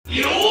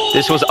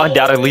This was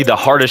undoubtedly the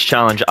hardest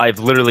challenge I've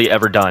literally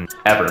ever done.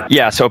 Ever.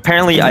 Yeah, so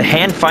apparently a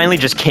hand finally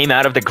just came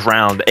out of the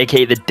ground,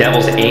 aka the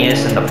devil's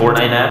anus in the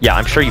Fortnite map. Yeah,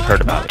 I'm sure you've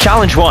heard about it.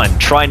 Challenge 1,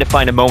 trying to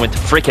find a moment to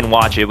freaking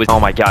watch it was, oh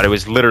my god, it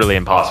was literally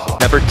impossible.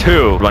 Number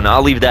 2,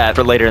 I'll leave that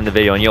for later in the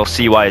video and you'll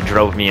see why it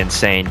drove me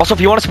insane. Also,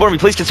 if you want to support me,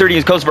 please consider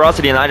using code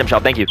Veracity in the item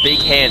shop. Thank you. Big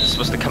hand is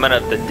supposed to come out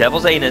of the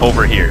devil's anus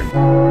over here.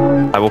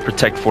 I will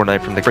protect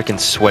Fortnite from the freaking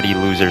sweaty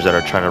losers that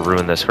are trying to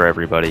ruin this for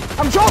everybody.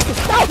 I'm joking.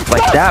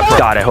 Like that, bro.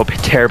 God, I hope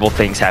terrible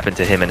things happen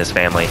to him and his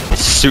family.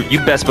 You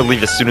best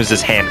believe as soon as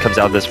his hand comes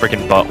out of this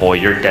freaking butthole,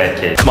 you're dead,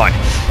 kid. Come on,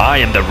 I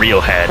am the real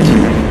head.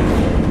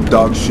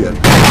 Dog shit.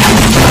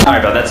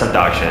 Alright, bro, that's some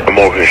dog shit. I'm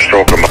over here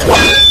stroking my...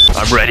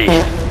 I'm ready.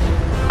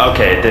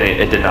 Okay,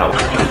 it did not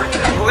work.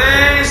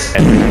 Please!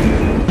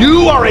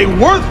 You are a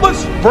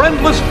worthless,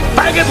 friendless,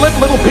 faggot-lit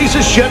little piece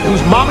of shit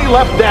whose mommy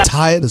left dead.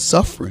 Tired of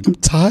suffering. I'm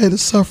tired of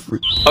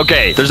suffering.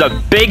 Okay, there's a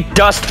big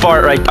dust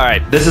fart right.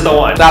 Alright, this is the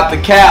one. Not the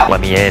cap.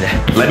 Let me in.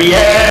 Let me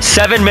in.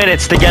 7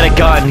 minutes to get a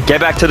gun, get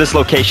back to this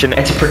location,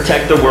 and to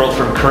protect the world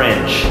from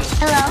cringe.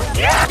 Hello?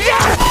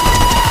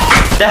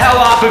 The hell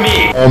off of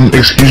me!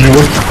 Excuse me,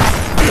 what?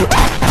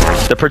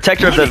 The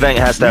protector of the event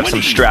has to have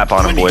some strap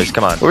on him, boys.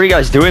 Come on. What are you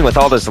guys doing with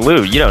all this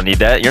loot? You don't need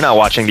that. You're not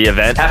watching the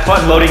event. Have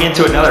fun loading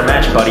into another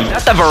match, buddy.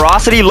 That's the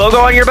Veracity logo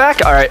on your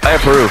back? All right, I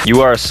approve.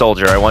 You are a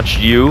soldier. I want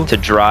you to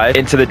drive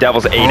into the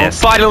devil's anus.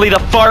 Finally, the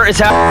fart is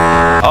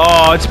happening.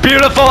 Oh, it's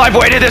beautiful. I've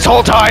waited this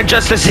whole time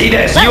just to see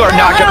this. You are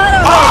not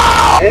gonna...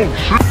 Oh!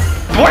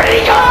 Where'd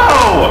he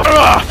go?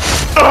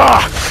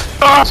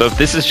 So if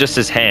this is just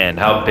his hand,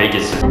 how big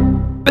is this?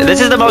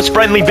 This is the most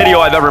friendly video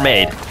I've ever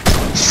made.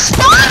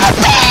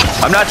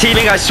 I'm not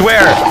teaming, I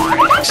swear.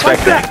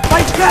 Expect that.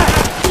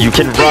 You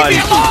can run.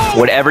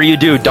 Whatever you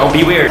do, don't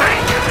be weird.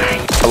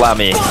 Allow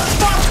me.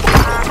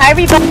 Hi,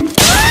 everybody.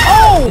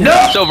 Oh!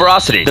 No! So,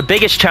 Veracity, the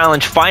biggest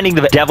challenge, finding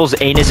the devil's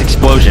anus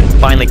explosion,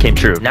 finally came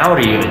true. Now what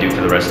are you gonna do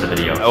for the rest of the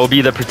video? I will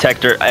be the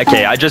protector.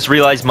 Okay, I just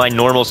realized my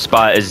normal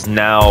spot is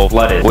now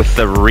flooded with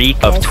the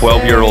reek of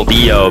 12-year-old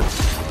Dio.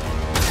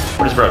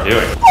 What is bro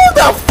doing? Who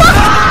the fuck?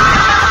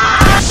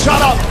 Shut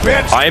up,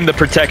 bitch! I am the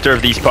protector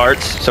of these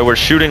parts, so we're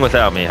shooting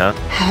without me, huh?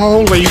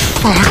 Holy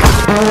fuck.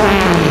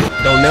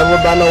 Don't never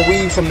buy no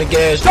weed from the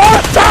gas.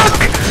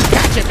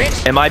 Gotcha,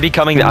 bitch. Am I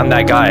becoming... I'm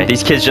that guy.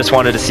 These kids just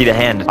wanted to see the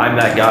hand. I'm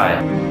that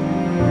guy.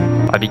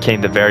 I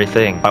became the very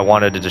thing I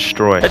wanted to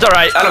destroy. It's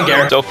alright, I don't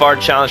care. So far,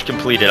 challenge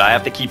completed. I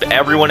have to keep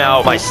everyone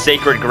out my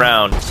sacred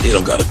ground. They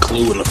don't got a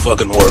clue in the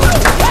fucking world.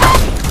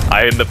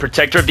 I am the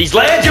protector of these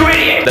lands, you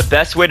idiot! The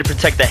best way to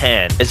protect the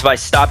hand is by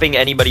stopping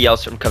anybody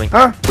else from coming.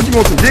 Huh? What, you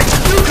want some dick?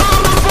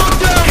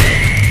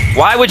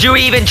 Why would you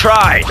even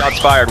try? Shots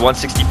fired,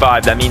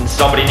 165. That means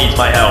somebody needs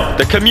my help.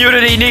 The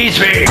community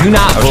needs me! Do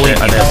not believe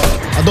I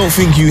missed. I don't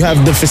think you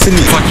have the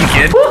facility. Fuck you,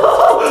 kid.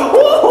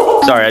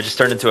 Sorry, I just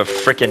turned into a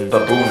freaking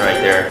baboon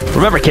right there.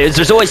 Remember, kids,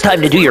 there's always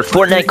time to do your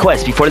Fortnite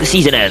quest before the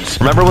season ends.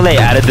 Remember when they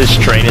added this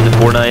train into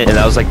Fortnite and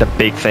that was like the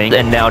big thing?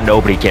 And now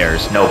nobody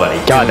cares.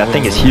 Nobody. God, that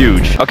thing is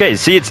huge. Okay,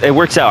 see, it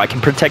works out. I can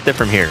protect it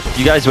from here. If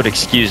you guys would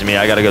excuse me,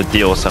 I gotta go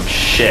deal with some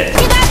shit.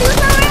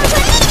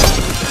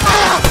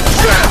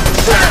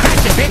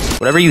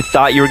 Whatever you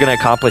thought you were gonna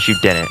accomplish, you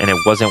didn't, and it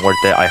wasn't worth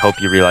it. I hope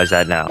you realize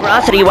that now.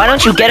 Veracity, why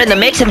don't you get in the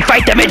mix and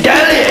fight the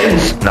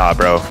medallions? Nah,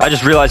 bro. I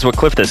just realized what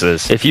cliff this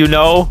is. If you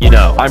know, you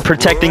know. I'm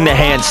protecting the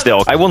hand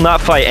still. I will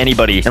not fight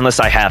anybody unless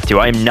I have to.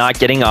 I am not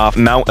getting off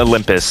Mount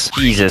Olympus.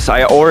 Jesus,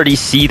 I already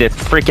see the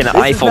freaking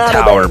Eiffel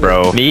Tower,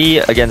 bro. Me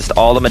against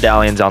all the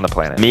medallions on the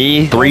planet.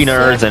 Me, 3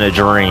 nerds, and a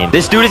dream.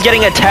 This dude is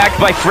getting attacked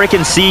by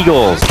freaking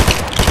seagulls.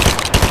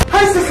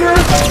 Hi, sister!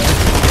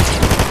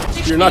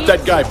 You're not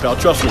that guy, pal.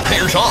 Trust me.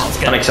 There's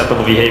off.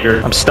 Unacceptable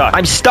behavior. I'm stuck.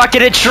 I'm stuck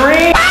in a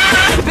tree!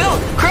 Bill,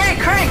 crank.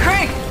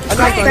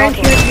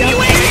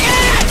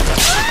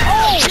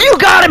 You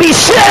gotta be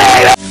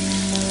sick!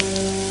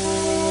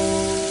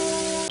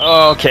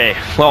 Okay,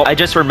 well, I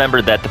just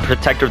remembered that the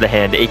protector of the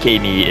hand, aka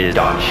me, is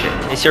dog shit.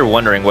 In case you're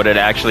wondering what it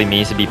actually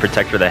means to be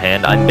protector of the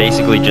hand, I'm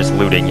basically just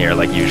looting here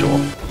like usual.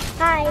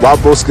 Hi. Why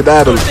bro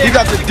skedaddle? He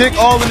got the dick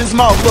all in his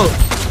mouth, look.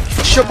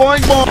 Shaboing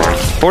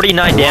boing.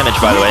 49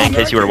 damage, by the way, in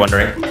case you were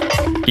wondering.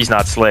 He's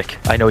not slick.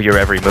 I know your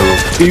every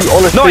move. Do you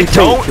honestly No, I think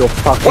don't. you're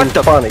fucking What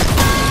the funny?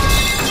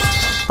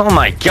 Oh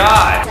my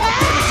god!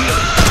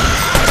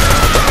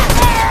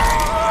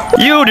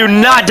 You do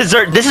not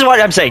deserve. This is what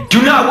I'm saying.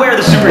 Do not wear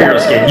the superhero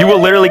skin. You will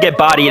literally get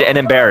bodied and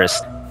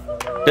embarrassed.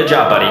 Good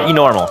job, buddy. Be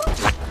normal.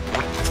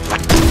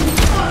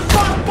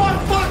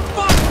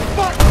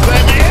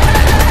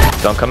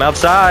 Don't come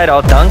outside.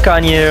 I'll dunk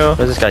on you.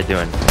 What's this guy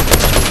doing?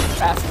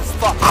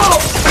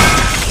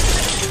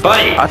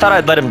 Buddy, I thought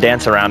I'd let him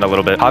dance around a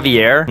little bit.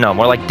 Javier? No,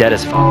 more like dead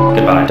as fuck.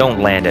 Goodbye. Don't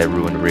land at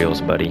ruined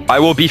reels, buddy. I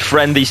will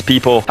befriend these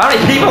people. How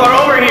many people are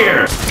over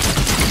here?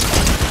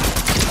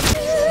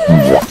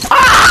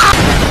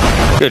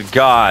 Good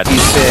God.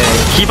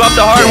 Keep up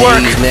the hard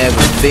work.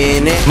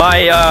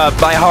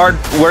 My hard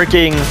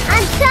working.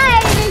 I'm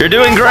tired of You're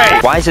doing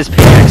great. Why is this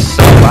pickaxe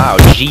so loud?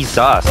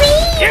 Jesus.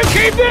 You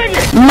keep digging.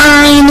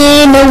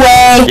 Mining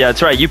away. Yeah,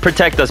 that's right. You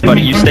protect us,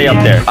 buddy. You stay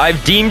up there.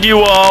 I've deemed you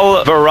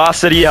all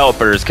veracity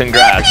helpers.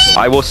 Congrats.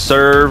 I will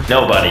serve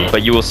nobody,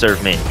 but you will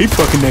serve me. He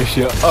fucking that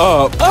shit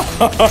up.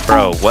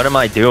 Bro, what am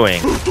I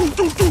doing?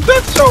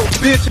 That's so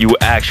bitch. You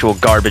actual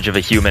garbage of a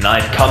human.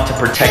 I've come to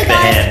protect the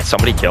hand.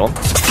 Somebody kill him.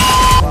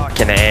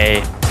 Fucking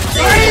A.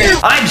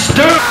 I'm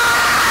stupid.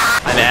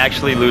 I'm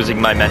actually losing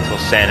my mental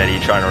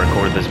sanity trying to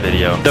record this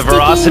video. The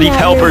veracity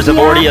helpers have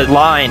already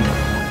aligned.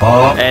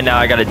 And now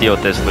I gotta deal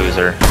with this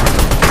loser.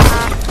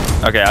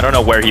 Okay, I don't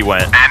know where he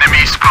went.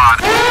 Enemy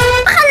spot.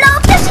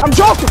 I'm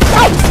joking.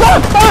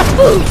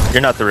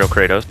 You're not the real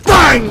Kratos.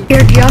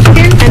 You're Justin,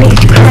 and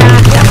he's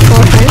cracked at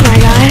Fortnite, my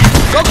guy.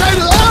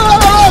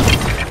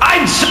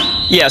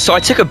 Yeah, so I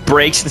took a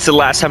break since the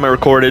last time I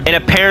recorded, and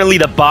apparently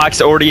the box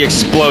already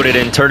exploded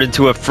and turned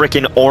into a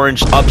freaking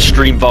orange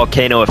upstream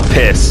volcano of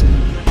piss.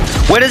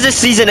 When does this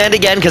season end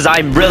again? Because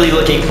I'm really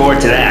looking forward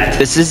to that.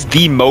 This is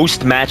the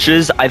most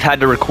matches I've had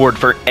to record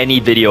for any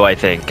video, I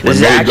think. This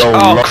is actually...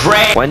 Oh,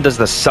 great! When does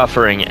the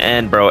suffering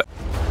end, bro?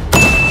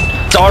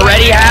 It's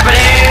already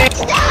happening!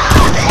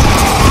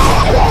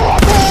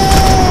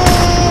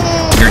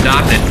 You're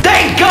adopted.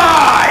 Thank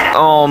God!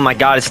 Oh my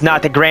God, it's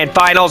not the grand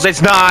finals,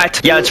 it's not!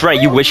 Yeah, that's right,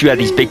 you wish you had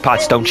these big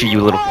pots, don't you, you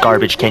little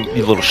garbage can,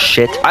 you little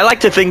shit. I like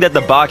to think that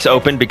the box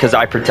opened because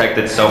I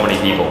protected so many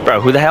people.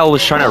 Bro, who the hell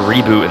was trying to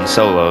reboot in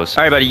solos?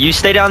 Alright, buddy, you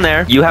stay down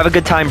there. You have a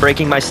good time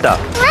breaking my stuff.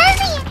 Let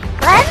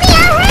me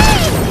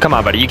away. Come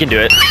on, buddy, you can do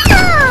it.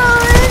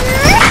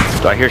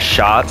 Do I hear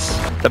shots?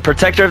 The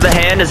protector of the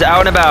hand is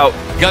out and about.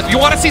 You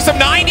want to see some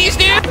 90s,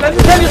 dude? Let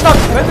me tell you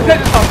something. Let me tell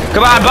you something.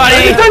 Come on, buddy!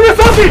 Let me tell you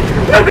something.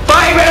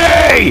 Fight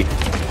me!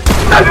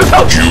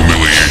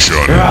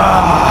 Humiliation.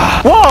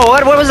 Whoa,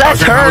 what was that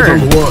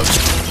turn? What?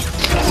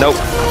 Nope.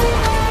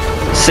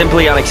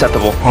 Simply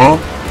unacceptable. Huh?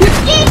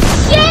 Get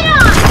shit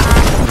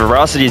on.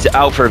 Veracity is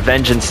out for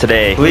vengeance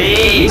today.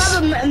 Please!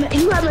 You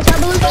have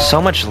metabolism?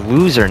 So much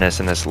loserness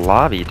in this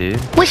lobby, dude.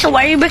 Whistle,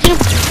 why are you breaking?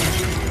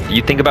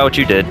 You think about what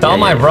you did. Tell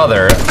my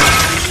brother.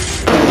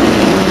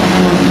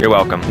 You're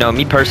welcome. No,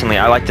 me personally,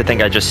 I like to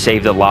think I just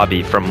saved the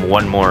lobby from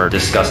one more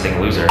disgusting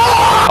loser.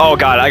 Oh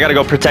God, I gotta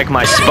go protect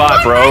my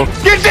spot, bro.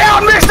 Get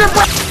down, Mr.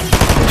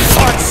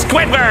 Fart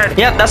Squidward.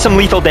 Yep, that's some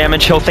lethal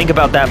damage. He'll think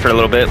about that for a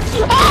little bit.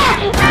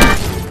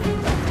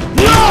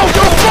 No,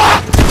 you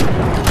fuck!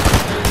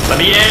 Let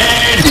me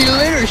in! See you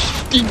later,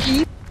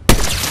 stinky.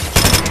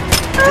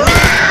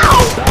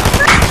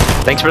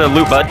 Thanks for the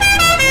loot, bud.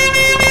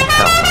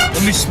 Hell.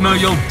 Let me smell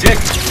your dick.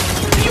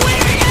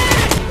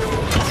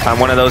 I'm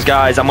one of those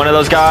guys. I'm one of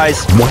those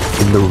guys. What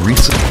in the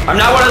recent? I'm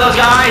not one of those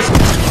guys.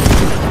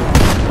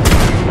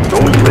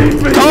 Don't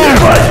leave me.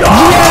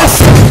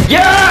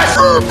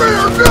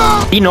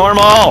 Yes! Be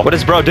normal. What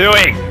is bro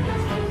doing?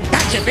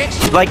 Gotcha,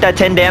 bitch. You like that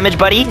 10 damage,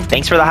 buddy?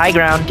 Thanks for the high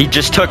ground. He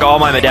just took all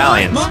my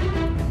medallions.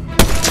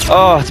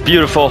 Oh, it's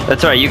beautiful.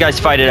 That's all right. You guys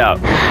fight it out.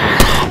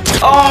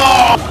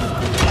 Oh!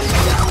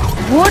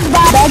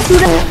 Goodbye. Back to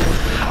the...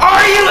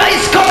 Are you a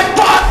scum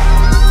fuck?